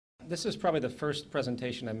This is probably the first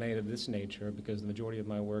presentation I made of this nature because the majority of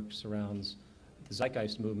my work surrounds the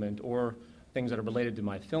Zeitgeist movement or things that are related to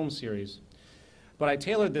my film series. But I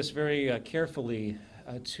tailored this very carefully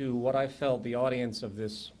to what I felt the audience of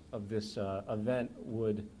this event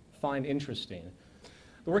would find interesting.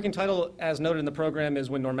 The working title, as noted in the program, is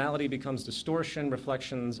When Normality Becomes Distortion,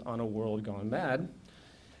 Reflections on a World Gone Mad.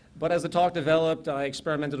 But as the talk developed, I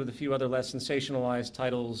experimented with a few other less sensationalized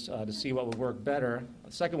titles to see what would work better.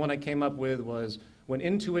 The second one I came up with was When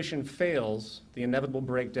Intuition Fails, the Inevitable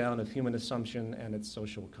Breakdown of Human Assumption and Its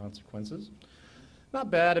Social Consequences.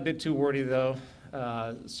 Not bad, a bit too wordy though.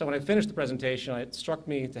 So when I finished the presentation, it struck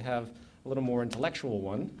me to have a little more intellectual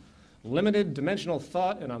one. Limited dimensional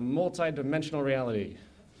thought in a multi-dimensional reality.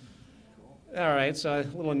 All right, so a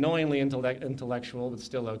little annoyingly intellectual, but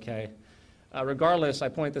still okay. Regardless, I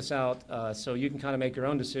point this out so you can kind of make your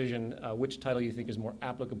own decision which title you think is more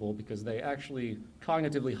applicable, because they actually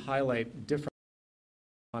cognitively highlight different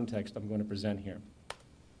context I'm going to present here.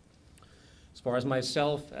 As far as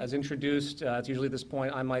myself, as introduced, it's usually at this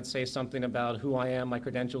point I might say something about who I am, my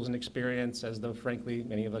credentials and experience, as though frankly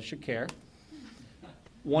many of us should care.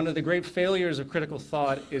 One of the great failures of critical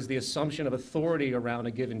thought is the assumption of authority around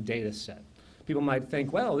a given data set. People might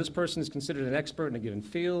think, well, this person is considered an expert in a given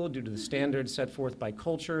field due to the standards set forth by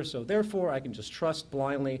culture, so therefore I can just trust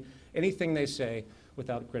blindly anything they say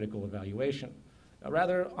without critical evaluation. A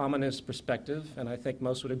rather ominous perspective, and I think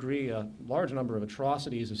most would agree a large number of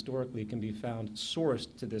atrocities historically can be found sourced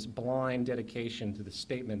to this blind dedication to the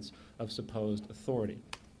statements of supposed authority.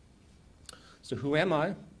 So who am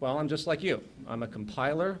I? Well, I'm just like you. I'm a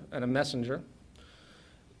compiler and a messenger.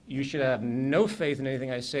 You should have no faith in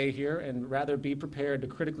anything I say here and rather be prepared to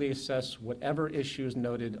critically assess whatever issues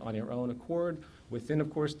noted on your own accord within,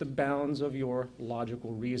 of course, the bounds of your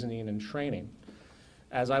logical reasoning and training.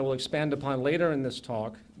 As I will expand upon later in this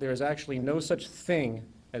talk, there is actually no such thing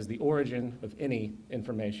as the origin of any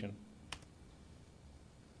information.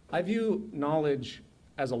 I view knowledge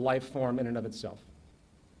as a life form in and of itself.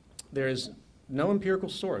 There is no empirical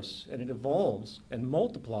source, and it evolves and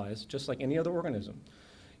multiplies just like any other organism,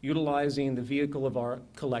 utilizing the vehicle of our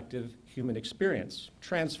collective human experience,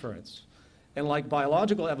 transference. And like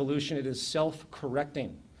biological evolution, it is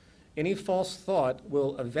self-correcting. Any false thought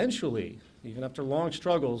will eventually, even after long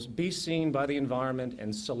struggles, be seen by the environment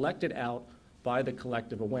and selected out by the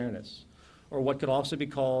collective awareness, or what could also be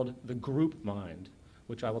called the group mind,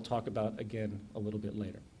 which I will talk about again a little bit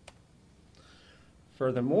later.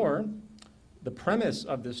 Furthermore, the premise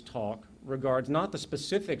of this talk regards not the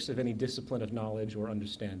specifics of any discipline of knowledge or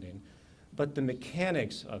understanding, but the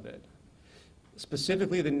mechanics of it,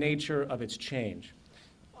 specifically the nature of its change.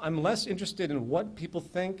 I'm less interested in what people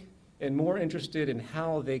think and more interested in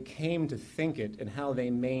how they came to think it and how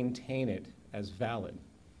they maintain it as valid.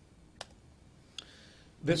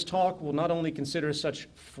 This talk will not only consider such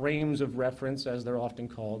frames of reference, as they're often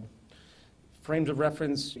called, frames of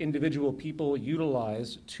reference individual people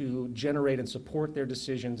utilize to generate and support their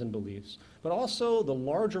decisions and beliefs, but also the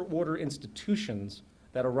larger order institutions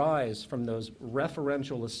that arise from those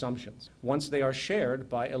referential assumptions, once they are shared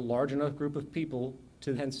by a large enough group of people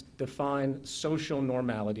to hence define social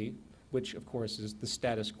normality, which of course is the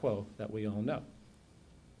status quo that we all know.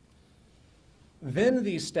 Then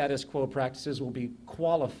these status quo practices will be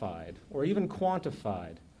qualified or even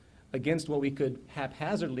quantified against what we could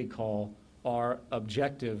haphazardly call our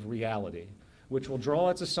objective reality, which will draw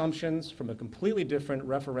its assumptions from a completely different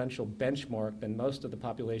referential benchmark than most of the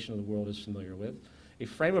population of the world is familiar with, a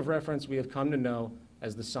frame of reference we have come to know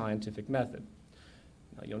as the scientific method.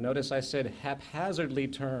 Now, you'll notice I said haphazardly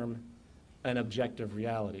term an objective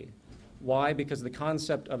reality. Why? Because the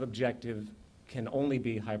concept of objective can only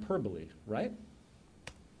be hyperbole, right?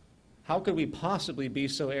 How could we possibly be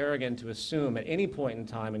so arrogant to assume at any point in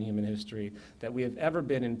time in human history that we have ever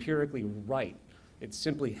been empirically right? It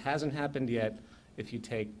simply hasn't happened yet if you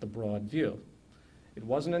take the broad view. It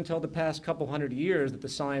wasn't until the past couple hundred years that the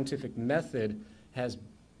scientific method has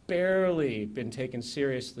barely been taken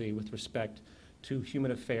seriously with respect to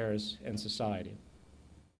human affairs and society.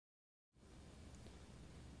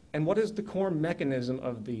 And what is the core mechanism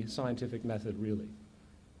of the scientific method really?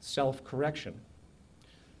 Self-correction.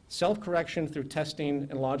 Self-correction through testing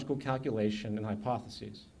and logical calculation and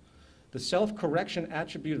hypotheses. The self-correction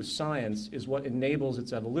attribute of science is what enables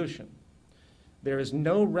its evolution. There is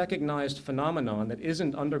no recognized phenomenon that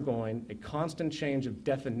isn't undergoing a constant change of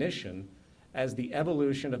definition as the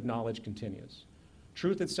evolution of knowledge continues.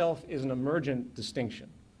 Truth itself is an emergent distinction.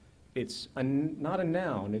 It's not a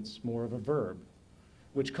noun, it's more of a verb,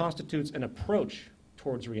 which constitutes an approach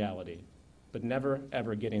towards reality, but never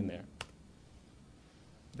ever getting there.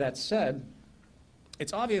 That said,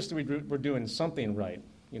 it's obvious that we're doing something right,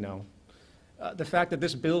 you know. The fact that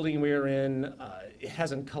this building we're in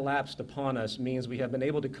hasn't collapsed upon us means we have been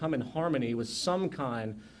able to come in harmony with some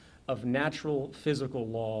kind of natural physical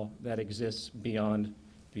law that exists beyond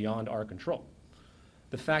our control.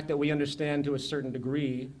 The fact that we understand to a certain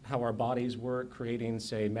degree how our bodies work, creating,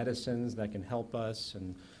 say, medicines that can help us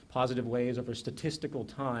in positive ways over statistical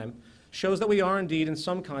time, shows that we are indeed in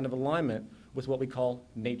some kind of alignment with what we call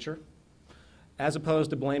nature, as opposed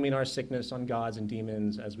to blaming our sickness on gods and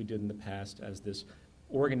demons as we did in the past as this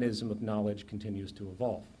organism of knowledge continues to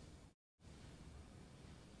evolve.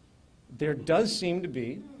 There does seem to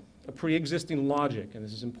be a pre-existing logic, and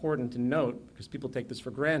this is important to note because people take this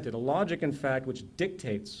for granted, a logic, in fact, which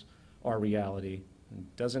dictates our reality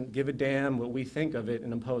and doesn't give a damn what we think of it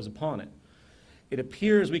and impose upon it. It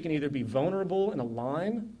appears we can either be vulnerable and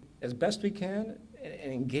align as best we can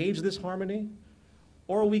and engage this harmony,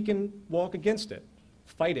 or we can walk against it,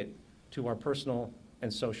 fight it to our personal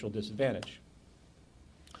and social disadvantage.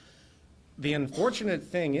 The unfortunate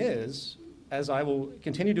thing is, as I will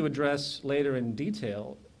continue to address later in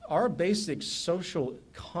detail, our basic social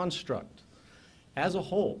construct as a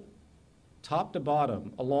whole, top to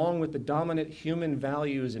bottom, along with the dominant human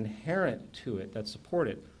values inherent to it that support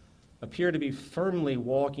it, appear to be firmly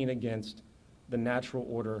walking against the natural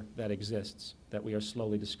order that exists, that we are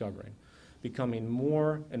slowly discovering, becoming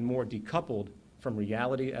more and more decoupled from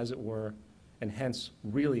reality, as it were, and hence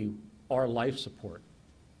really our life support.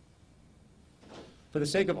 For the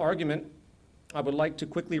sake of argument, I would like to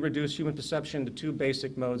quickly reduce human perception to two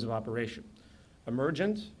basic modes of operation: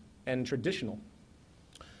 emergent and traditional.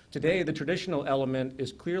 Today, the traditional element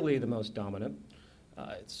is clearly the most dominant.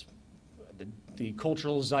 It's the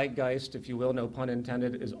cultural zeitgeist, if you will, no pun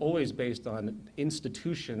intended, is always based on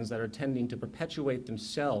institutions that are tending to perpetuate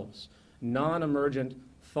themselves, non-emergent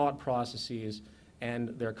thought processes and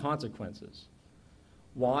their consequences.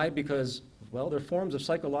 Why? Because, well, they're forms of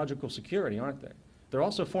psychological security, aren't they? They're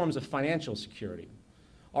also forms of financial security.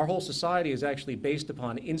 Our whole society is actually based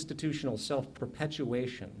upon institutional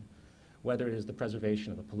self-perpetuation, whether it is the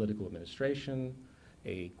preservation of a political administration,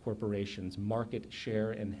 a corporation's market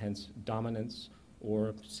share and hence dominance,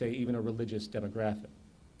 or say even a religious demographic.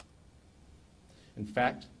 In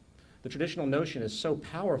fact, the traditional notion is so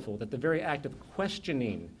powerful that the very act of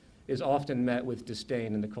questioning is often met with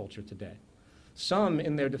disdain in the culture today. Some,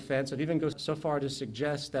 in their defense, have even gone so far to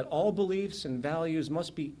suggest that all beliefs and values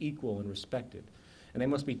must be equal and respected, and they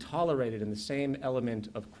must be tolerated in the same element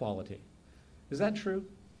of quality. Is that true?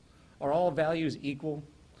 Are all values equal?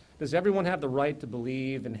 Does everyone have the right to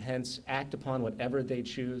believe and hence act upon whatever they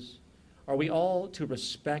choose? Are we all to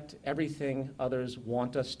respect everything others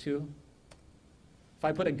want us to? If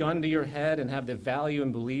I put a gun to your head and have the value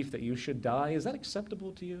and belief that you should die, is that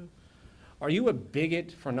acceptable to you? Are you a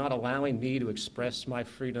bigot for not allowing me to express my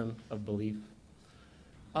freedom of belief?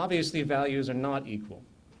 Obviously, values are not equal.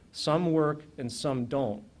 Some work and some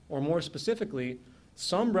don't. Or more specifically,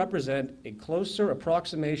 some represent a closer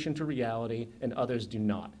approximation to reality and others do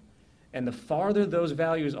not. And the farther those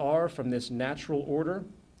values are from this natural order,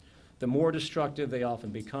 the more destructive they often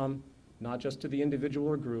become, not just to the individual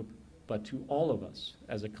or group, but to all of us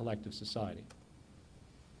as a collective society.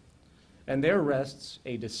 And there rests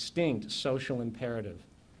a distinct social imperative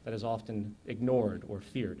that is often ignored or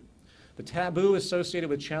feared. The taboo associated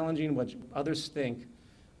with challenging what others think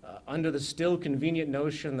under the still convenient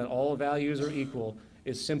notion that all values are equal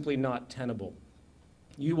is simply not tenable.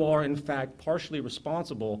 You are, in fact, partially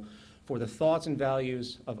responsible for the thoughts and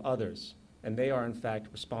values of others, and they are, in fact,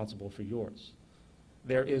 responsible for yours.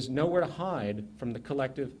 There is nowhere to hide from the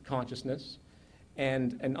collective consciousness,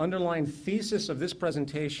 and an underlying thesis of this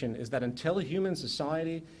presentation is that until a human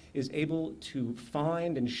society is able to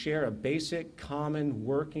find and share a basic, common,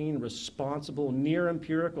 working, responsible,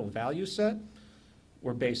 near-empirical value set,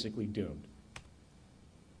 we're basically doomed.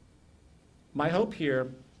 My hope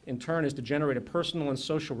here, in turn, is to generate a personal and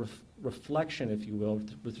social reflection, if you will,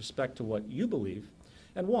 with respect to what you believe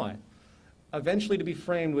and why, eventually to be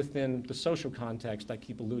framed within the social context I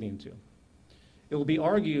keep alluding to. It will be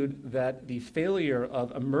argued that the failure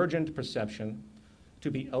of emergent perception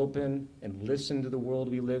to be open and listen to the world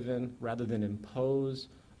we live in rather than impose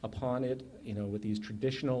upon it, with these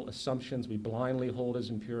traditional assumptions we blindly hold as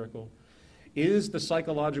empirical, is the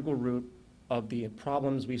psychological root of the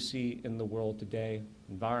problems we see in the world today,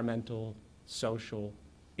 environmental, social.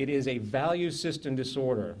 It is a value system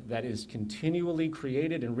disorder that is continually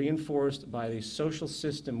created and reinforced by the social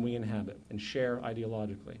system we inhabit and share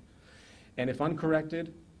ideologically. And if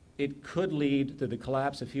uncorrected, it could lead to the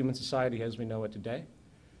collapse of human society as we know it today.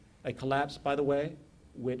 A collapse, by the way,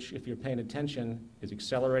 which, if you're paying attention, is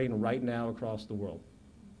accelerating right now across the world.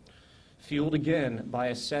 Fueled again by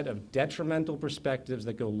a set of detrimental perspectives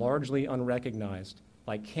that go largely unrecognized,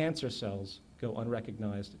 like cancer cells go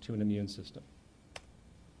unrecognized to an immune system.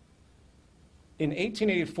 In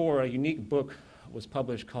 1884, a unique book was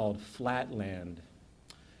published called Flatland.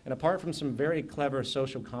 And apart from some very clever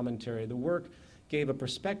social commentary, the work gave a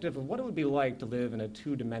perspective of what it would be like to live in a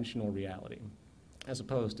two-dimensional reality, as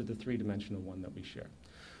opposed to the three-dimensional one that we share.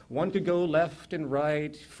 One could go left and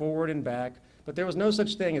right, forward and back, but there was no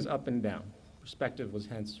such thing as up and down. Perspective was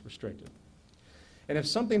hence restricted. And if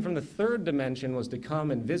something from the third dimension was to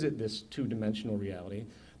come and visit this two-dimensional reality,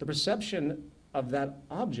 the perception of that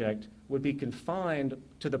object would be confined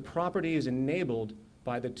to the properties enabled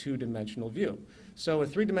by the two-dimensional view. So a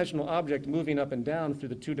three-dimensional object moving up and down through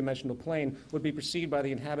the two-dimensional plane would be perceived by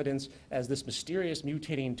the inhabitants as this mysterious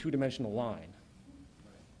mutating two-dimensional line.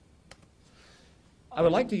 I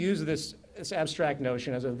would like to use this abstract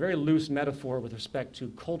notion as a very loose metaphor with respect to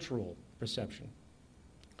cultural perception.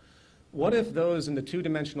 What if those in the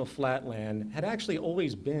two-dimensional flatland had actually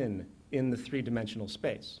always been in the three-dimensional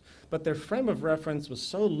space, but their frame of reference was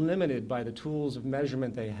so limited by the tools of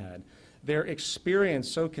measurement they had, their experience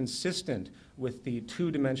so consistent with the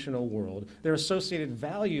two-dimensional world, their associated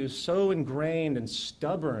values so ingrained and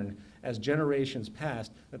stubborn as generations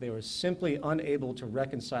passed, that they were simply unable to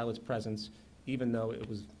reconcile its presence, even though it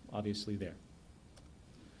was obviously there.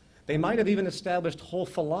 They might have even established whole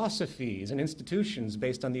philosophies and institutions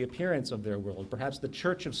based on the appearance of their world, perhaps the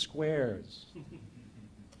Church of Squares,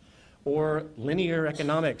 or linear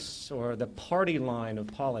economics, or the party line of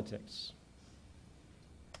politics.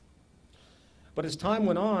 But as time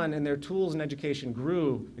went on and their tools and education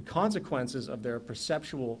grew, the consequences of their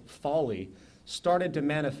perceptual folly started to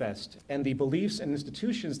manifest, and the beliefs and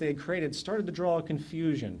institutions they had created started to draw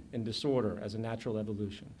confusion and disorder as a natural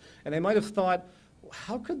evolution. And they might have thought,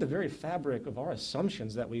 how could the very fabric of our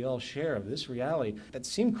assumptions that we all share of this reality that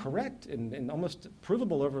seem correct and almost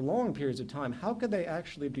provable over long periods of time, how could they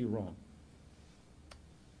actually be wrong?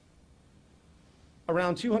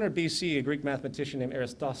 Around 200 BC, a Greek mathematician named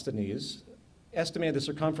Eratosthenes estimated the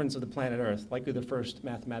circumference of the planet Earth, likely the first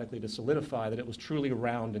mathematically to solidify that it was truly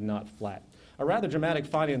round and not flat. A rather dramatic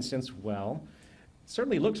finding since, well, it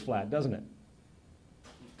certainly looks flat, doesn't it?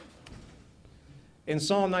 In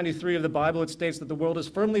Psalm 93 of the Bible, it states that the world is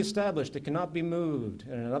firmly established, it cannot be moved.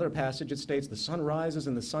 And in another passage, it states the sun rises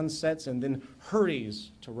and the sun sets and then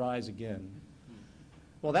hurries to rise again.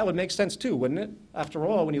 Well, that would make sense too, wouldn't it? After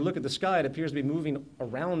all, when you look at the sky, it appears to be moving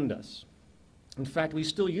around us. In fact, we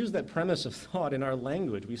still use that premise of thought in our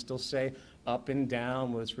language. We still say up and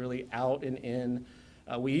down when it's really out and in.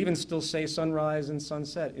 We even still say sunrise and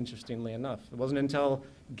sunset, interestingly enough. It wasn't until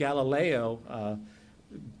Galileo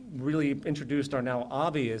really introduced our now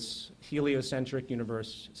obvious heliocentric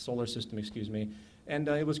universe, solar system, and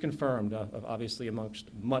it was confirmed, obviously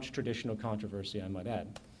amongst much traditional controversy, I might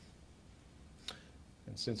add.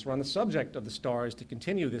 And since we're on the subject of the stars, to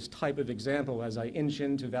continue this type of example as I inch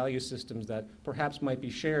into value systems that perhaps might be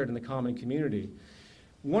shared in the common community,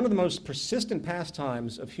 one of the most persistent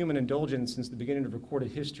pastimes of human indulgence since the beginning of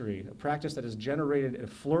recorded history, a practice that has generated a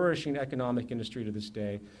flourishing economic industry to this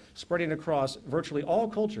day, spreading across virtually all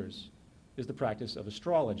cultures, is the practice of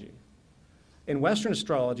astrology. In Western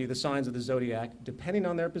astrology, the signs of the zodiac, depending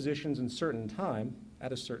on their positions in certain time,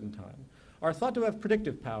 at a certain time, are thought to have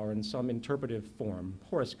predictive power in some interpretive form,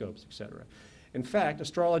 horoscopes, etc. In fact,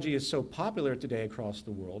 astrology is so popular today across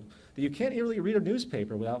the world that you can't really read a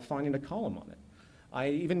newspaper without finding a column on it. I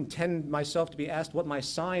even tend myself to be asked what my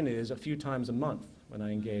sign is a few times a month when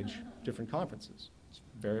I engage different conferences. It's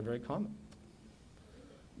very, very common.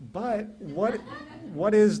 But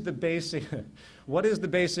what is the basic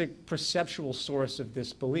perceptual source of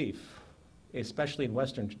this belief, especially in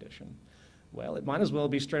Western tradition? Well, it might as well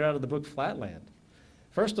be straight out of the book Flatland.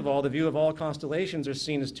 First of all, the view of all constellations are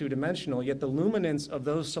seen as two-dimensional, yet the luminance of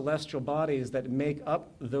those celestial bodies that make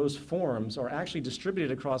up those forms are actually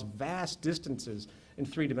distributed across vast distances in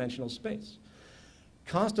three-dimensional space.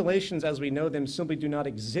 Constellations, as we know them, simply do not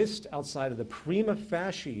exist outside of the prima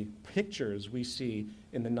facie pictures we see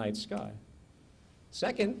in the night sky.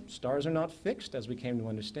 Second, stars are not fixed, as we came to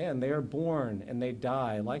understand. They are born and they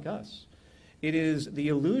die like us. It is the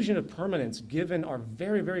illusion of permanence given our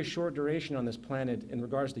very, very short duration on this planet in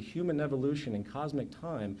regards to human evolution and cosmic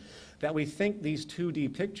time that we think these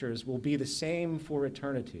 2D pictures will be the same for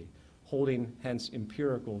eternity, holding hence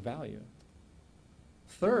empirical value.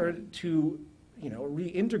 Third, to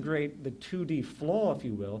reintegrate the 2D flaw, if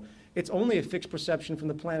you will, it's only a fixed perception from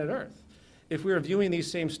the planet Earth. If we were viewing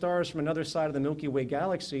these same stars from another side of the Milky Way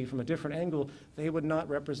galaxy from a different angle, they would not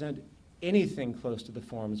represent anything close to the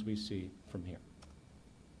forms we see from here.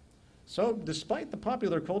 So despite the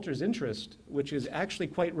popular culture's interest, which is actually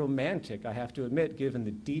quite romantic, I have to admit, given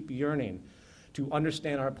the deep yearning to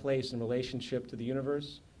understand our place in relationship to the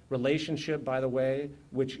universe, relationship, by the way,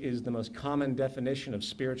 which is the most common definition of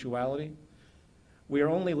spirituality, we are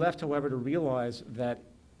only left, however, to realize that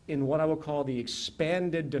in what I will call the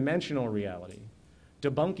expanded dimensional reality,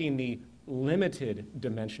 debunking the limited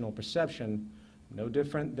dimensional perception, no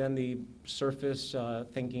different than the surface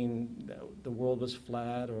thinking the world was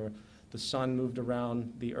flat or the sun moved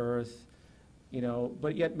around the earth,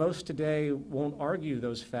 but yet most today won't argue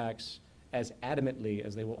those facts as adamantly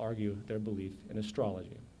as they will argue their belief in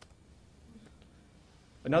astrology.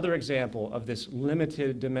 Another example of this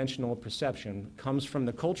limited dimensional perception comes from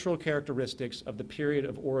the cultural characteristics of the period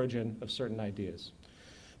of origin of certain ideas.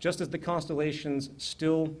 Just as the constellations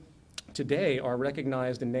still today are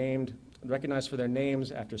recognized for their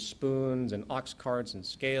names after spoons and ox carts and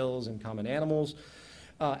scales and common animals,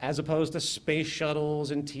 as opposed to space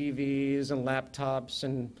shuttles and TVs and laptops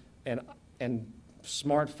and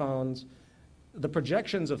smartphones, the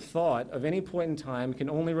projections of thought of any point in time can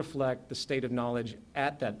only reflect the state of knowledge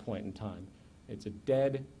at that point in time. It's a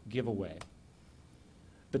dead giveaway.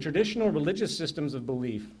 The traditional religious systems of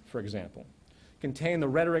belief, for example, contain the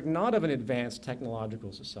rhetoric not of an advanced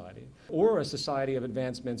technological society or a society of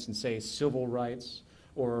advancements in, say, civil rights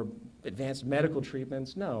or advanced medical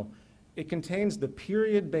treatments. No, it contains the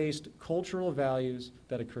period-based cultural values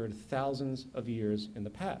that occurred thousands of years in the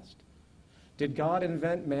past. Did God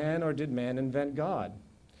invent man, or did man invent God?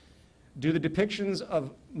 Do the depictions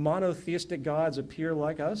of monotheistic gods appear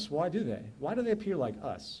like us? Why do they? Why do they appear like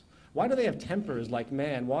us? Why do they have tempers like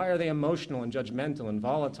man? Why are they emotional and judgmental and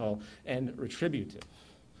volatile and retributive?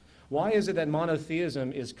 Why is it that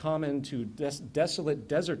monotheism is common to desolate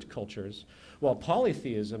desert cultures, while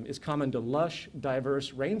polytheism is common to lush,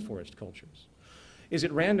 diverse rainforest cultures? Is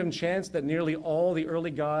it random chance that nearly all the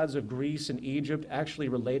early gods of Greece and Egypt actually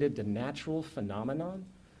related to natural phenomenon?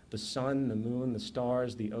 The sun, the moon, the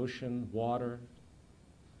stars, the ocean, water.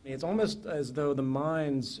 It's almost as though the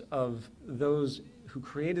minds of those who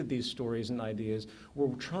created these stories and ideas were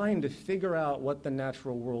trying to figure out what the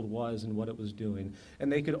natural world was and what it was doing. And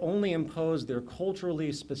they could only impose their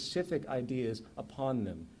culturally specific ideas upon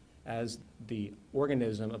them as the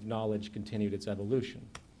organism of knowledge continued its evolution.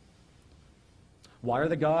 Why are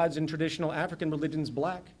the gods in traditional African religions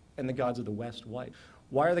black and the gods of the West white?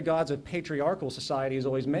 Why are the gods of patriarchal societies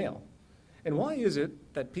always male? And why is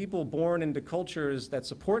it that people born into cultures that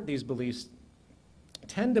support these beliefs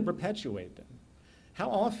tend to perpetuate them?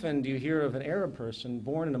 How often do you hear of an Arab person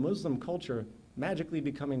born in a Muslim culture magically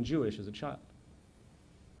becoming Jewish as a child?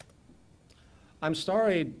 I'm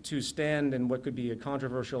sorry to stand in what could be a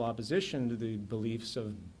controversial opposition to the beliefs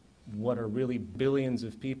of what are really billions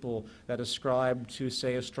of people that ascribe to,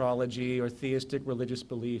 say, astrology or theistic religious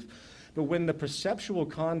belief. But when the perceptual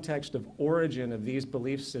context of origin of these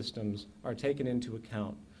belief systems are taken into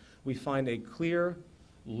account, we find a clear,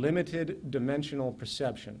 limited dimensional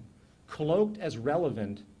perception, cloaked as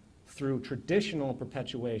relevant through traditional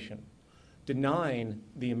perpetuation, denying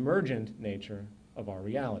the emergent nature of our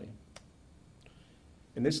reality.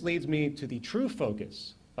 And this leads me to the true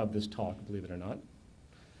focus of this talk, believe it or not.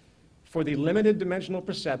 For the limited dimensional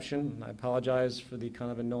perception, I apologize for the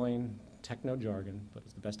kind of annoying techno jargon, but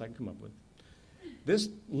it's the best I can come up with. This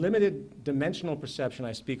limited dimensional perception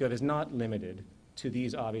I speak of is not limited to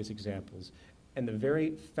these obvious examples. And the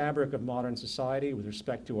very fabric of modern society with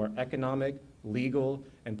respect to our economic, legal,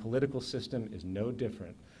 and political system is no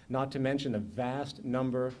different, not to mention the vast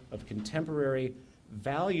number of contemporary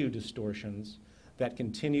value distortions that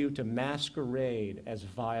continue to masquerade as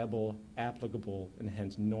viable, applicable, and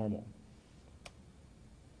hence normal.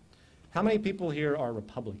 How many people here are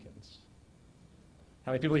Republicans?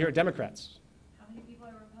 How many people here are Democrats? How many people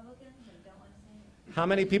are Republicans and don't want to say it? How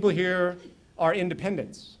many people here are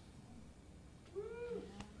independents?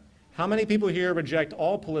 How many people here reject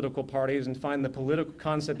all political parties and find the political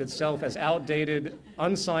concept itself as outdated,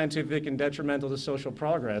 unscientific, and detrimental to social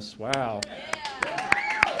progress? Wow.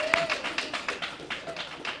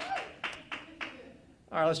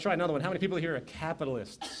 All right, let's try another one. How many people here are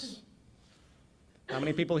capitalists? How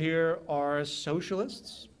many people here are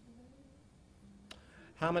socialists?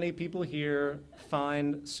 How many people here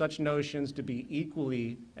find such notions to be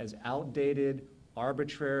equally as outdated,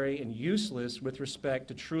 arbitrary, and useless with respect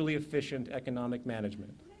to truly efficient economic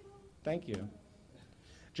management? Thank you.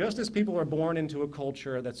 Just as people are born into a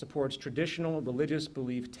culture that supports traditional religious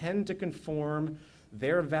belief, tend to conform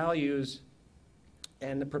their values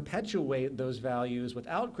and perpetuate those values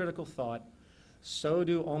without critical thought, so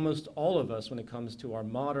do almost all of us when it comes to our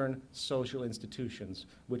modern social institutions,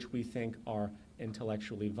 which we think are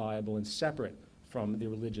intellectually viable and separate from the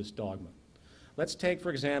religious dogma. Let's take, for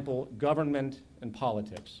example, government and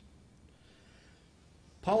politics.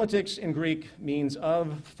 Politics in Greek means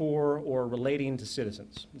of, for, or relating to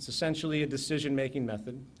citizens. It's essentially a decision-making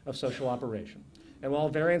method of social operation. And while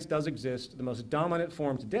variance does exist, the most dominant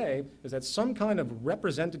form today is that some kind of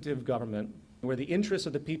representative government where the interests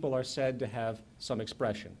of the people are said to have some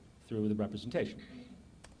expression through the representation.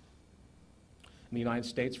 In the United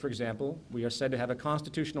States, for example, we are said to have a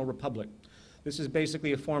constitutional republic. This is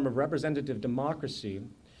basically a form of representative democracy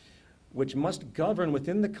which must govern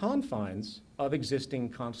within the confines of existing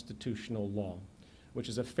constitutional law, which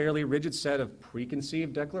is a fairly rigid set of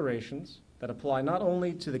preconceived declarations that apply not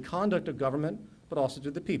only to the conduct of government, but also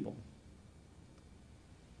to the people.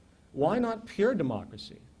 Why not pure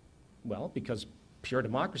democracy? Well, because pure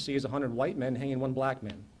democracy is 100 white men hanging one black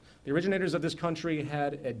man. The originators of this country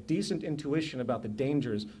had a decent intuition about the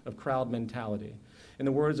dangers of crowd mentality. In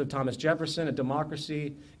the words of Thomas Jefferson, a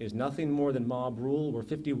democracy is nothing more than mob rule, where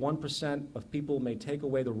 51% of people may take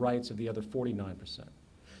away the rights of the other 49%.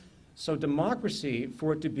 So democracy,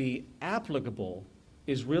 for it to be applicable,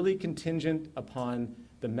 is really contingent upon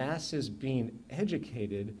the masses being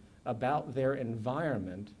educated about their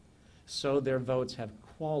environment so their votes have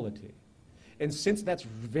quality. And since that's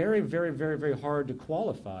very, very, very, very hard to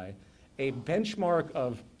qualify, a benchmark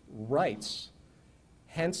of rights,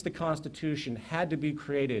 hence the Constitution, had to be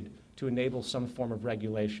created to enable some form of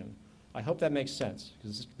regulation. I hope that makes sense,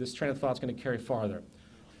 because this train of thought is going to carry farther.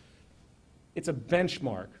 It's a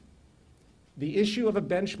benchmark. The issue of a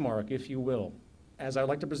benchmark, if you will, as I would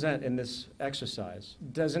like to present in this exercise,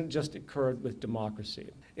 doesn't just occur with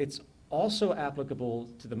democracy. It's also applicable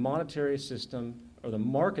to the monetary system, or the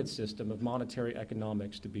market system of monetary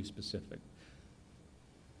economics, to be specific.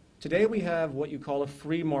 Today we have what you call a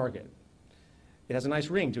free market. It has a nice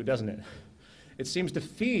ring to it, doesn't it? It seems to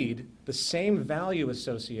feed the same value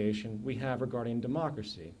association we have regarding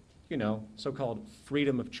democracy, you know, so-called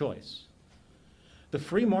freedom of choice. The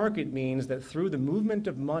free market means that through the movement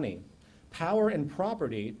of money, power and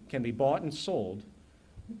property can be bought and sold,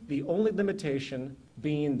 the only limitation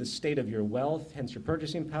being the state of your wealth, hence your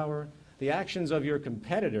purchasing power, the actions of your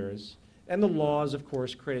competitors, and the laws, of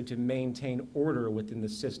course, created to maintain order within the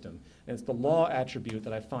system. And it's the law attribute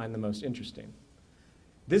that I find the most interesting.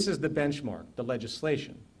 This is the benchmark, the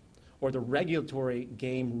legislation, or the regulatory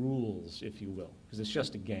game rules, if you will, because it's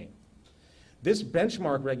just a game. This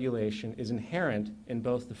benchmark regulation is inherent in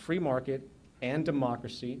both the free market and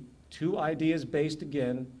democracy, two ideas based,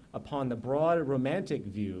 again, upon the broad romantic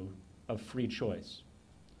view of free choice.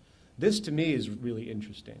 This, to me, is really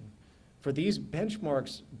interesting, for these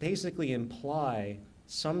benchmarks basically imply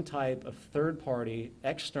some type of third-party,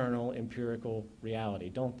 external, empirical reality,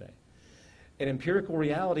 don't they? An empirical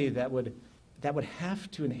reality that would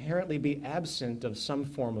have to inherently be absent of some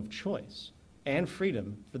form of choice and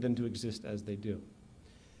freedom for them to exist as they do.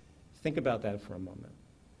 Think about that for a moment.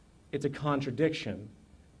 It's a contradiction,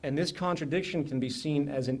 and this contradiction can be seen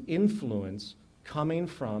as an influence coming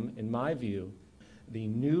from, in my view, the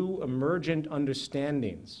new emergent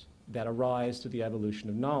understandings that arise through the evolution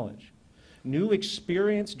of knowledge. New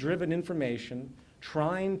experience-driven information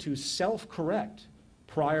trying to self-correct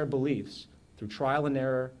prior beliefs through trial and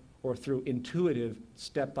error or through intuitive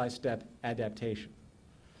step-by-step adaptation.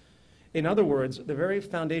 In other words, the very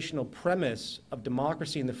foundational premise of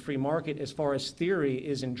democracy and the free market as far as theory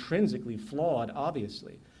is intrinsically flawed,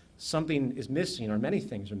 obviously. Something is missing, or many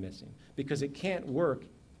things are missing, because it can't work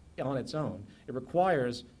on its own. It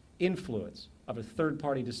requires influence of a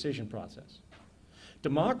third-party decision process.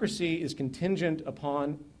 Democracy is contingent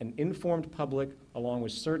upon an informed public along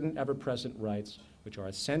with certain ever-present rights, which are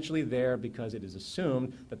essentially there because it is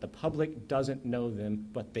assumed that the public doesn't know them,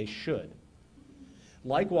 but they should.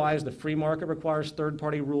 Likewise, the free market requires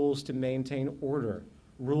third-party rules to maintain order,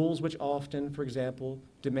 rules which often, for example,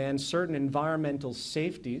 demand certain environmental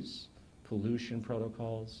safeties, pollution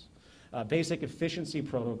protocols, basic efficiency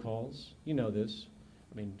protocols. You know this.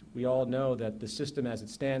 I mean, we all know that the system as it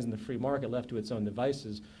stands in the free market, left to its own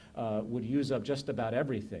devices, would use up just about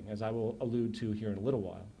everything, as I will allude to here in a little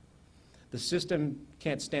while. The system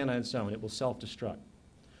can't stand on its own. It will self-destruct.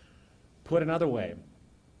 Put another way,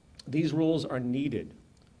 these rules are needed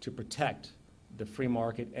to protect the free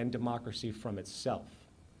market and democracy from itself.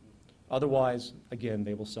 Otherwise, again,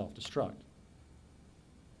 they will self-destruct.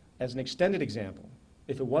 As an extended example,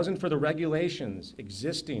 if it wasn't for the regulations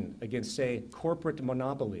existing against, say, corporate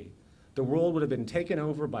monopoly, the world would have been taken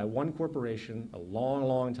over by one corporation a long,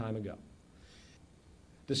 long time ago.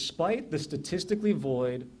 Despite the statistically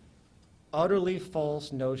void, utterly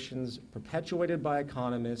false notions perpetuated by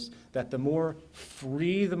economists that the more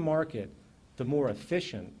free the market, the more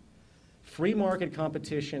efficient, free market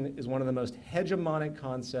competition is one of the most hegemonic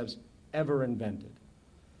concepts ever invented.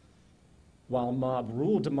 While mob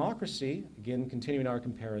rule democracy, again continuing our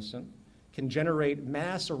comparison, can generate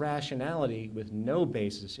mass irrationality with no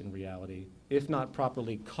basis in reality, if not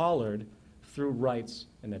properly collared through rights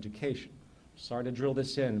and education. Sorry to drill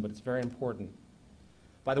this in, but it's very important.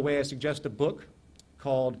 By the way, I suggest a book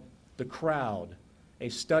called The Crowd, a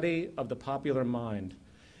study of the popular mind.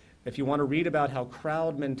 If you want to read about how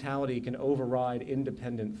crowd mentality can override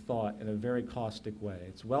independent thought in a very caustic way.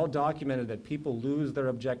 It's well documented that people lose their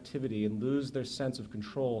objectivity and lose their sense of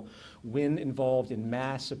control when involved in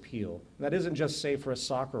mass appeal. And that isn't just, say, for a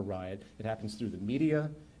soccer riot. It happens through the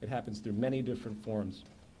media. It happens through many different forms.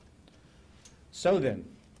 So then,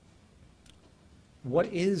 what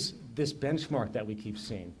is this benchmark that we keep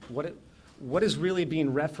seeing? What is really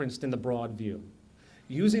being referenced in the broad view?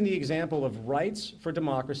 Using the example of rights for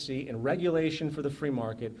democracy and regulation for the free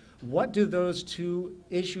market, what do those two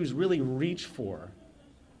issues really reach for?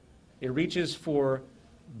 It reaches for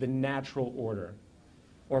the natural order,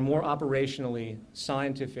 or more operationally,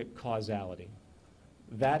 scientific causality.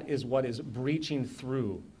 That is what is breaching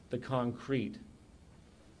through the concrete.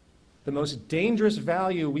 The most dangerous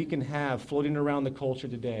value we can have floating around the culture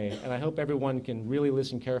today, and I hope everyone can really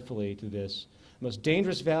listen carefully to this, the most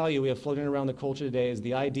dangerous value we have floating around the culture today is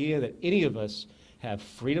the idea that any of us have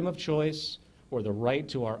freedom of choice or the right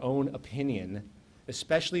to our own opinion,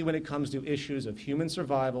 especially when it comes to issues of human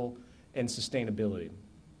survival and sustainability.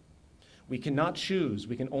 We cannot choose,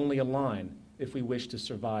 we can only align if we wish to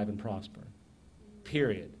survive and prosper.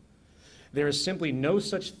 Period. There is simply no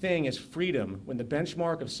such thing as freedom when the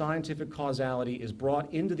benchmark of scientific causality is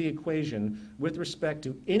brought into the equation with respect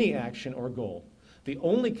to any action or goal. The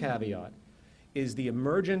only caveat is the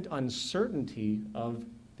emergent uncertainty of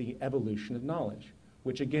the evolution of knowledge,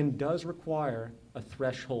 which again does require a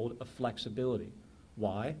threshold of flexibility.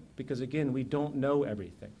 Why? Because again, we don't know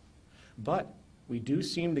everything. But we do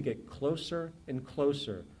seem to get closer and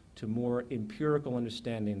closer to more empirical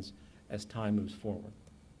understandings as time moves forward.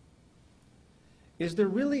 Is there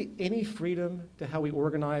really any freedom to how we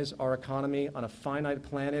organize our economy on a finite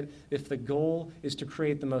planet if the goal is to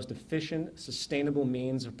create the most efficient, sustainable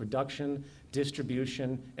means of production,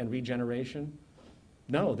 distribution, and regeneration?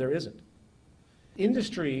 No, there isn't.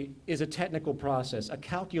 Industry is a technical process, a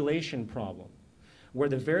calculation problem, where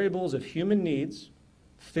the variables of human needs,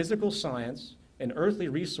 physical science, and earthly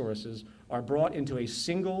resources are brought into a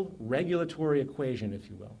single regulatory equation, if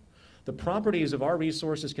you will. The properties of our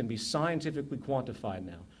resources can be scientifically quantified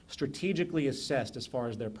now, strategically assessed as far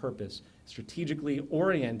as their purpose, strategically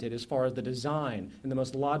oriented as far as the design in the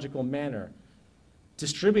most logical manner,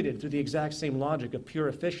 distributed through the exact same logic of pure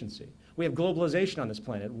efficiency. We have globalization on this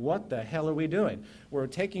planet. What the hell are we doing? We're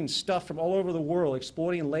taking stuff from all over the world,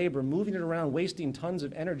 exploiting labor, moving it around, wasting tons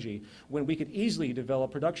of energy, when we could easily develop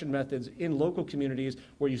production methods in local communities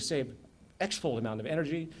where you save X-fold amount of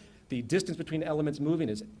energy. The distance between elements moving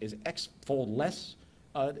is X-fold less.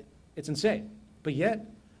 It's insane. But yet,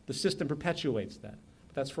 the system perpetuates that.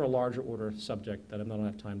 But that's for a larger order subject that I don't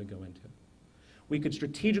have time to go into. We could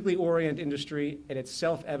strategically orient industry, and it's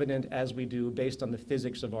self-evident as we do based on the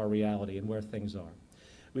physics of our reality and where things are.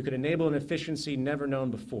 We could enable an efficiency never known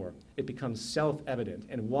before. It becomes self-evident.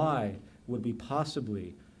 And why would we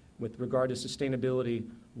possibly, with regard to sustainability,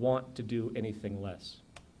 want to do anything less?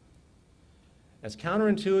 As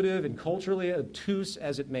counterintuitive and culturally obtuse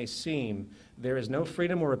as it may seem, there is no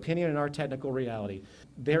freedom or opinion in our technical reality.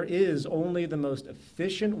 There is only the most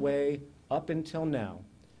efficient way up until now,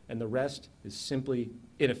 and the rest is simply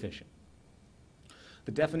inefficient.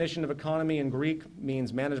 The definition of economy in Greek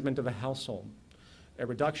means management of a household. A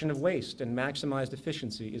reduction of waste and maximized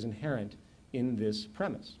efficiency is inherent in this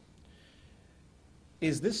premise.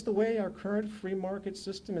 Is this the way our current free market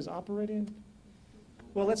system is operating?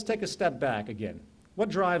 Well, let's take a step back again. What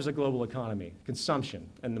drives a global economy? Consumption,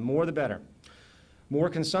 and the more the better. More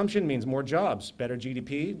consumption means more jobs, better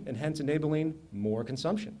GDP, and hence enabling more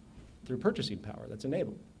consumption through purchasing power that's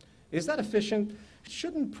enabled. Is that efficient?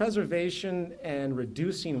 Shouldn't preservation and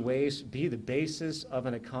reducing waste be the basis of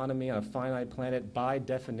an economy on a finite planet by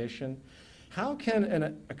definition? How can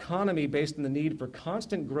an economy based on the need for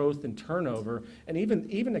constant growth and turnover, and even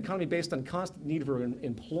an economy based on constant need for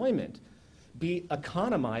employment, be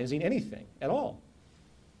economizing anything at all?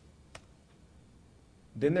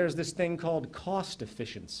 Then there's this thing called cost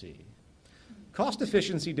efficiency. Cost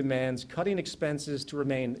efficiency demands cutting expenses to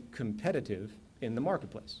remain competitive in the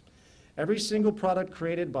marketplace. Every single product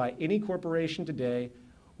created by any corporation today,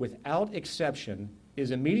 without exception,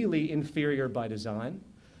 is immediately inferior by design.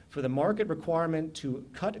 For the market requirement to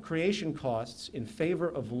cut creation costs in favor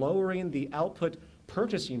of lowering the output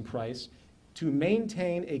purchasing price to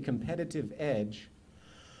maintain a competitive edge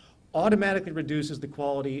automatically reduces the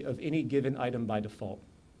quality of any given item by default.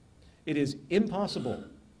 It is impossible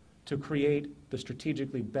to create the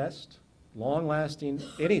strategically best, long-lasting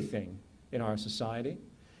anything in our society,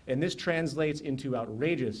 and this translates into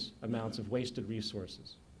outrageous amounts of wasted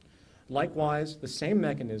resources. Likewise, the same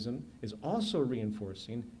mechanism is also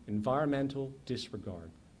reinforcing environmental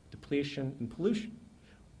disregard, depletion, and pollution.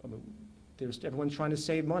 Everyone's trying to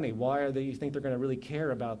save money. Why do you think they're going to really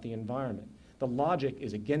care about the environment? The logic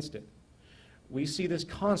is against it. We see this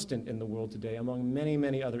constant in the world today among many,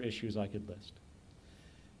 many other issues I could list.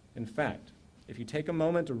 In fact, if you take a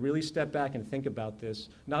moment to really step back and think about this,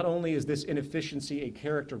 not only is this inefficiency a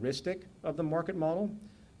characteristic of the market model,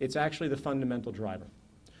 it's actually the fundamental driver.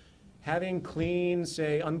 Having clean,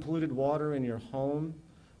 say, unpolluted water in your home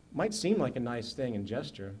might seem like a nice thing and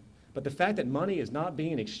gesture, but the fact that money is not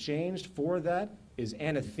being exchanged for that is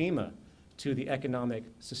anathema to the economic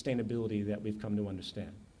sustainability that we've come to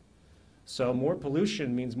understand. So more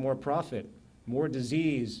pollution means more profit, more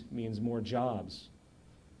disease means more jobs,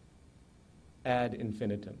 ad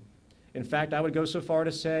infinitum. In fact, I would go so far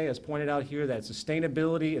to say, as pointed out here, that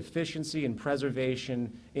sustainability, efficiency, and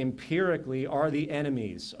preservation empirically are the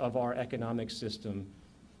enemies of our economic system,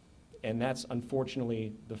 and that's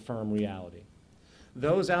unfortunately the firm reality.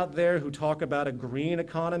 Those out there who talk about a green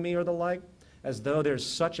economy or the like, as though there's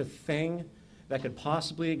such a thing that could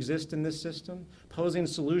possibly exist in this system, posing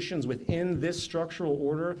solutions within this structural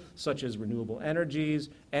order, such as renewable energies,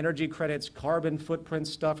 energy credits, carbon footprint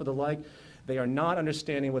stuff or the like, they are not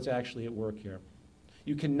understanding what's actually at work here.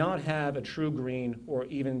 You cannot have a true green or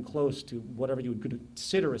even close to whatever you would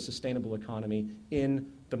consider a sustainable economy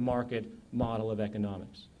in the market model of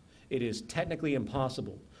economics. It is technically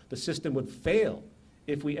impossible. The system would fail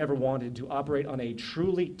if we ever wanted to operate on a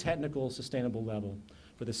truly technical, sustainable level,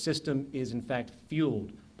 for the system is in fact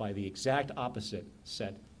fueled by the exact opposite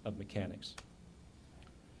set of mechanics.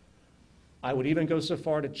 I would even go so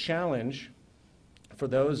far to challenge, for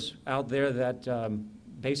those out there that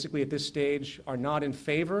basically at this stage are not in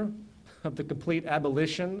favor of the complete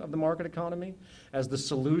abolition of the market economy as the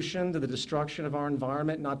solution to the destruction of our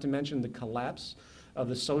environment, not to mention the collapse of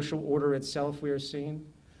the social order itself we are seeing,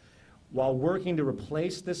 while working to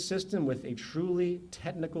replace this system with a truly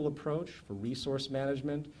technical approach for resource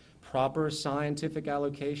management, proper scientific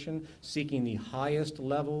allocation, seeking the highest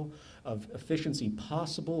level of efficiency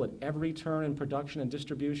possible at every turn in production and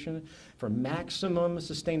distribution, for maximum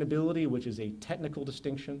sustainability, which is a technical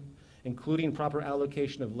distinction, including proper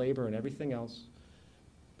allocation of labor and everything else,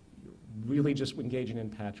 you're really just engaging in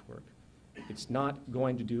patchwork. It's not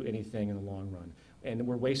going to do anything in the long run. And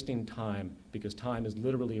we're wasting time because time is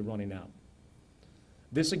literally running out.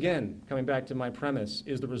 This, again, coming back to my premise,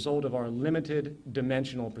 is the result of our limited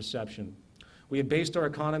dimensional perception. We have based our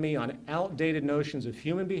economy on outdated notions of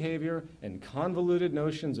human behavior and convoluted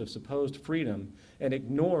notions of supposed freedom and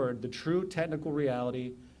ignored the true technical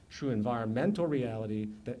reality, true environmental reality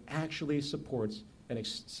that actually supports and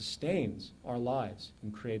sustains our lives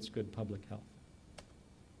and creates good public health.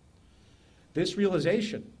 This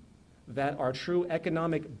realization that our true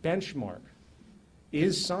economic benchmark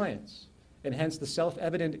is science, and hence the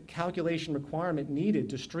self-evident calculation requirement needed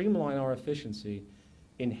to streamline our efficiency,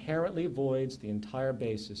 inherently voids the entire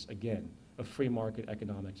basis, again, of free market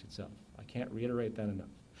economics itself. I can't reiterate that enough.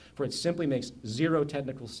 For it simply makes zero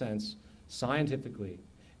technical sense scientifically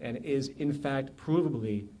and is, in fact,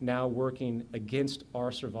 provably now working against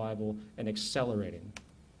our survival and accelerating.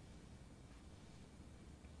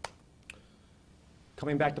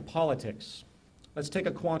 Coming back to politics, let's take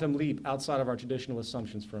a quantum leap outside of our traditional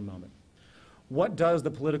assumptions for a moment. What does the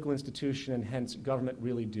political institution and hence government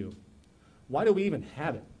really do? Why do we even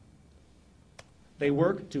have it? They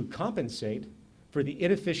work to compensate for the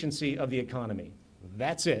inefficiency of the economy.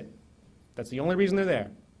 That's it. That's the only reason they're there.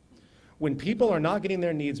 When people are not getting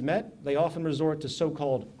their needs met, they often resort to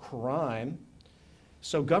so-called crime.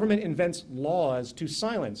 So government invents laws to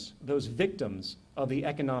silence those victims of the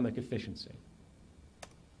economic efficiency.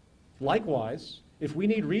 Likewise, if we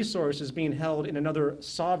need resources being held in another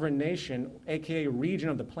sovereign nation, aka region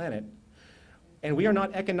of the planet, and we are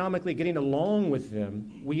not economically getting along with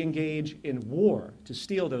them, we engage in war to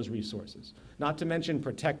steal those resources, not to mention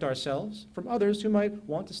protect ourselves from others who might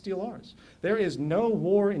want to steal ours. There is no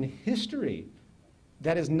war in history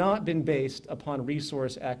that has not been based upon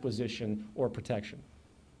resource acquisition or protection.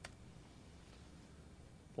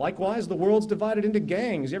 Likewise, the world's divided into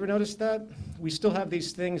gangs. You ever notice that? We still have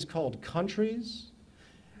these things called countries.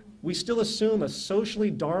 We still assume a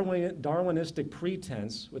socially Darwinistic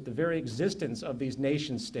pretense with the very existence of these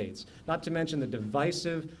nation states, not to mention the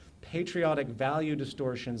divisive, patriotic value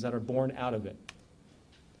distortions that are born out of it.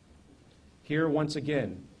 Here, once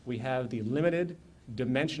again, we have the limited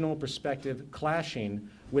dimensional perspective clashing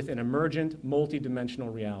with an emergent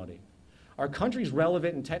multidimensional reality. Are countries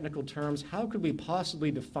relevant in technical terms? How could we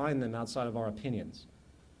possibly define them outside of our opinions?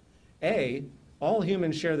 A, all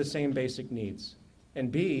humans share the same basic needs.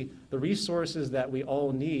 And B, the resources that we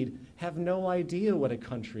all need have no idea what a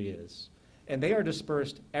country is. And they are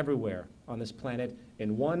dispersed everywhere on this planet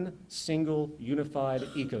in one single unified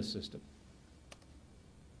ecosystem.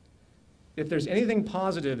 If there's anything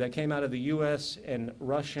positive that came out of the US and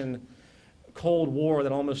Russian Cold War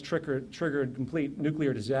that almost triggered complete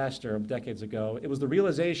nuclear disaster decades ago, it was the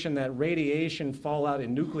realization that radiation fallout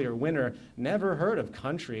and nuclear winter never heard of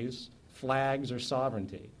countries, flags, or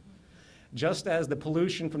sovereignty. Just as the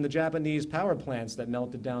pollution from the Japanese power plants that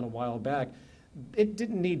melted down a while back, it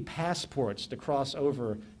didn't need passports to cross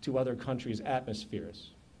over to other countries'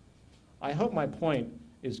 atmospheres. I hope my point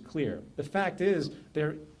is clear. The fact is,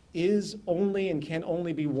 there is only and can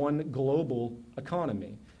only be one global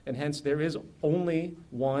economy. And hence, there is only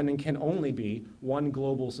one and can only be one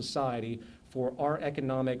global society, for our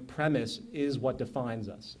economic premise is what defines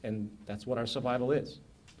us, and that's what our survival is.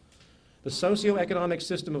 The socioeconomic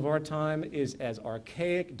system of our time is as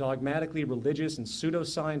archaic, dogmatically religious, and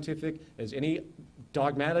pseudoscientific as any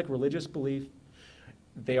dogmatic religious belief.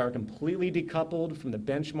 They are completely decoupled from the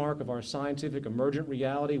benchmark of our scientific emergent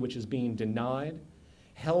reality, which is being denied,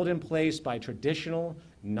 held in place by traditional,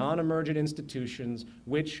 non-emergent institutions,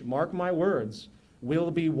 which, mark my words,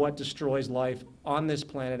 will be what destroys life on this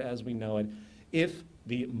planet as we know it, if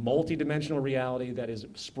the multidimensional reality that is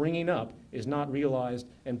springing up is not realized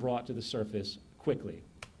and brought to the surface quickly.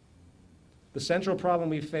 The central problem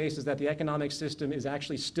we face is that the economic system is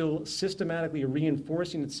actually still systematically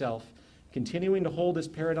reinforcing itself, continuing to hold this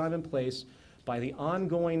paradigm in place by the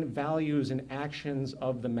ongoing values and actions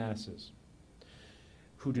of the masses,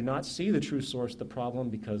 who do not see the true source of the problem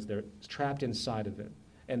because they're trapped inside of it,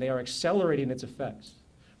 and they are accelerating its effects.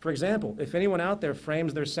 For example, if anyone out there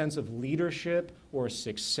frames their sense of leadership or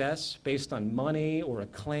success based on money or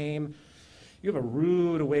acclaim, you have a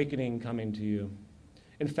rude awakening coming to you.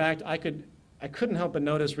 In fact, I couldn't help but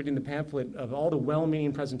notice reading the pamphlet of all the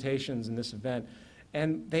well-meaning presentations in this event,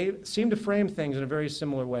 and they seem to frame things in a very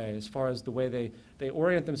similar way as far as the way they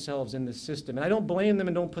orient themselves in this system. And I don't blame them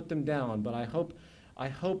and don't put them down, but I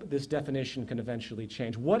hope this definition can eventually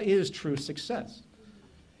change. What is true success?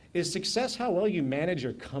 Is success how well you manage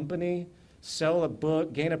your company, sell a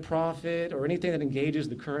book, gain a profit, or anything that engages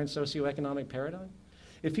the current socioeconomic paradigm?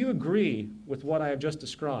 If you agree with what I have just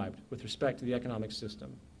described with respect to the economic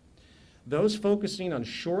system, those focusing on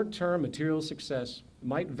short-term material success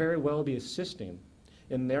might very well be assisting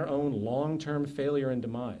in their own long-term failure and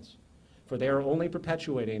demise, for they are only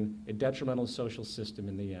perpetuating a detrimental social system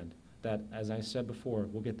in the end that, as I said before,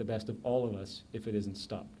 will get the best of all of us if it isn't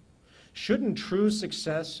stopped. Shouldn't true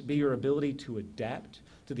success be your ability to adapt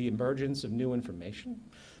to the emergence of new information?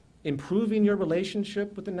 Improving your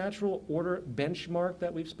relationship with the natural order benchmark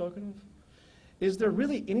that we've spoken of? Is there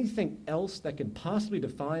really anything else that can possibly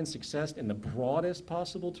define success in the broadest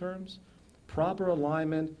possible terms? Proper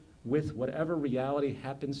alignment with whatever reality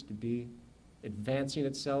happens to be, advancing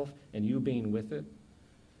itself and you being with it?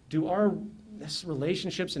 Do our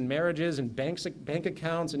relationships and marriages and bank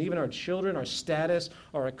accounts and even our children, our status,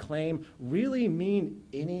 our acclaim really mean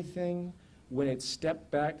anything when it's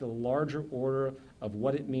stepped back to the larger order of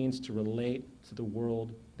what it means to relate to the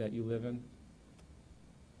world that you live in?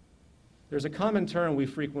 There's a common term we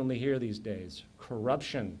frequently hear these days,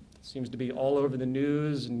 corruption. It seems to be all over the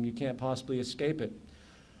news and you can't possibly escape it.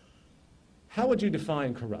 How would you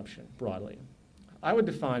define corruption broadly? I would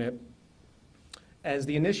define it as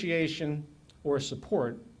the initiation or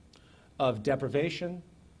support of deprivation,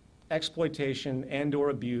 exploitation,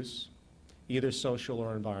 and/or abuse, either social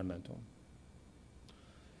or environmental.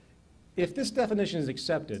 If this definition is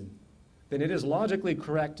accepted, then it is logically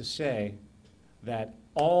correct to say that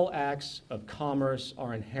all acts of commerce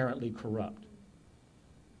are inherently corrupt.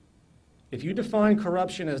 If you define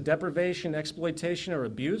corruption as deprivation, exploitation, or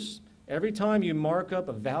abuse, every time you mark up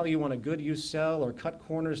a value on a good you sell or cut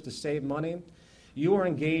corners to save money, you are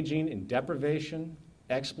engaging in deprivation,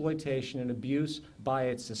 exploitation, and abuse by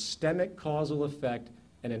its systemic causal effect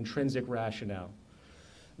and intrinsic rationale.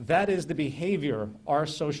 That is the behavior our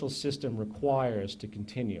social system requires to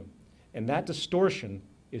continue. And that distortion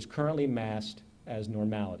is currently masked as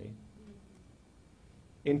normality.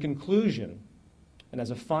 In conclusion, and as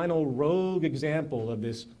a final rogue example of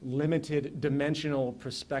this limited dimensional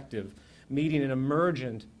perspective, meeting an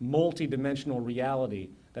emergent, multi-dimensional reality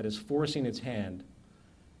that is forcing its hand,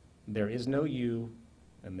 there is no you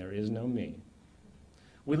and there is no me.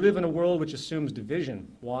 We live in a world which assumes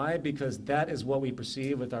division. Why? Because that is what we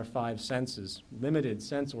perceive with our five senses, limited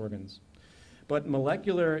sense organs. But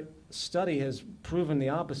molecular study has proven the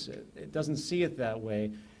opposite. It doesn't see it that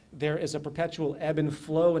way. There is a perpetual ebb and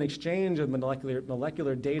flow and exchange of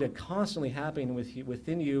molecular data constantly happening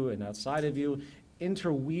within you and outside of you,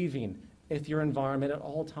 interweaving with your environment at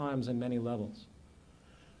all times and many levels.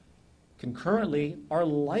 Concurrently, our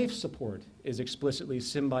life support is explicitly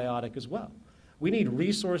symbiotic as well. We need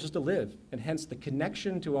resources to live, and hence the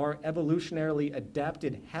connection to our evolutionarily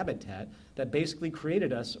adapted habitat that basically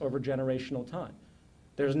created us over generational time.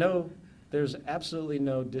 There's absolutely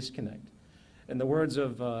no disconnect. In the words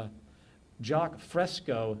of Jacques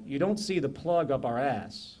Fresco, you don't see the plug up our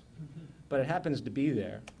ass, but it happens to be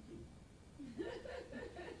there.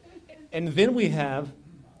 And then we have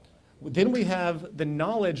the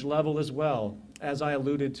knowledge level as well, as I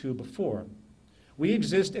alluded to before. We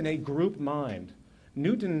exist in a group mind.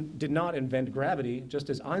 Newton did not invent gravity,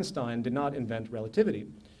 just as Einstein did not invent relativity.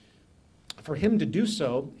 For him to do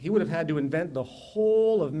so, he would have had to invent the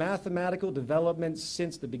whole of mathematical development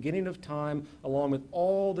since the beginning of time, along with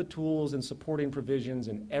all the tools and supporting provisions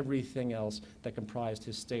and everything else that comprised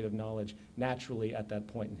his state of knowledge naturally at that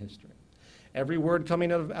point in history. Every word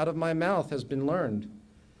coming out of my mouth has been learned.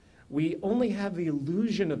 We only have the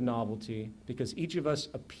illusion of novelty because each of us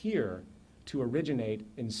appear to originate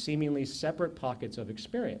in seemingly separate pockets of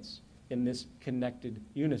experience in this connected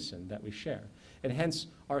unison that we share. And hence,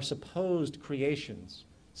 our supposed creations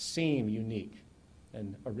seem unique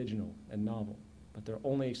and original and novel, but they're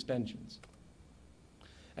only extensions.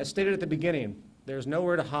 As stated at the beginning, there's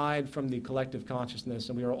nowhere to hide from the collective consciousness,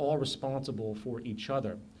 and we are all responsible for each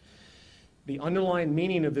other. The underlying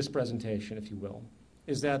meaning of this presentation, if you will,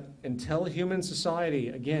 is that until human society,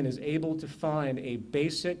 again, is able to find a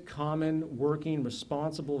basic, common, working,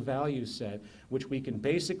 responsible value set, which we can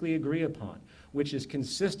basically agree upon, which is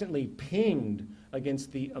consistently pinged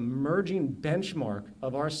against the emerging benchmark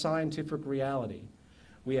of our scientific reality,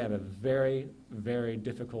 we have a very, very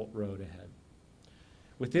difficult road ahead.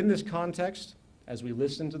 Within this context, as we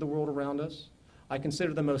listen to the world around us, I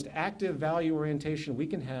consider the most active value orientation we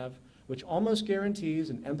can have, which almost guarantees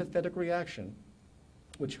an empathetic reaction,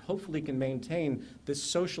 which hopefully can maintain this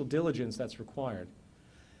social diligence that's required.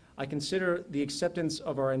 I consider the acceptance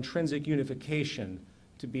of our intrinsic unification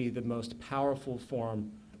to be the most powerful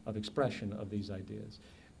form of expression of these ideas,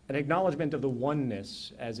 an acknowledgement of the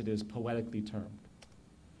oneness as it is poetically termed.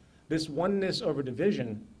 This oneness over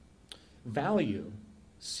division value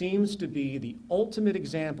seems to be the ultimate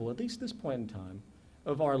example, at least at this point in time,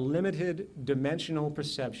 of our limited dimensional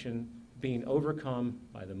perception being overcome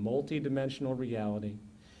by the multi-dimensional reality.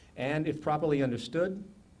 And if properly understood,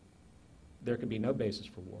 there can be no basis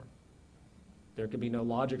for war. There can be no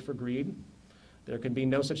logic for greed. There can be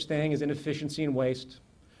no such thing as inefficiency and waste,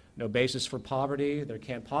 no basis for poverty. There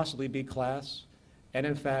can't possibly be class. And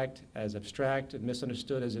in fact, as abstract and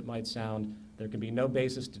misunderstood as it might sound, there can be no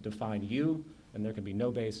basis to define you, and there can be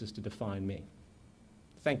no basis to define me.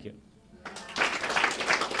 Thank you.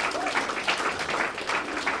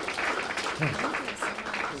 Thank you so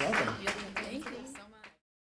much. You're welcome. You have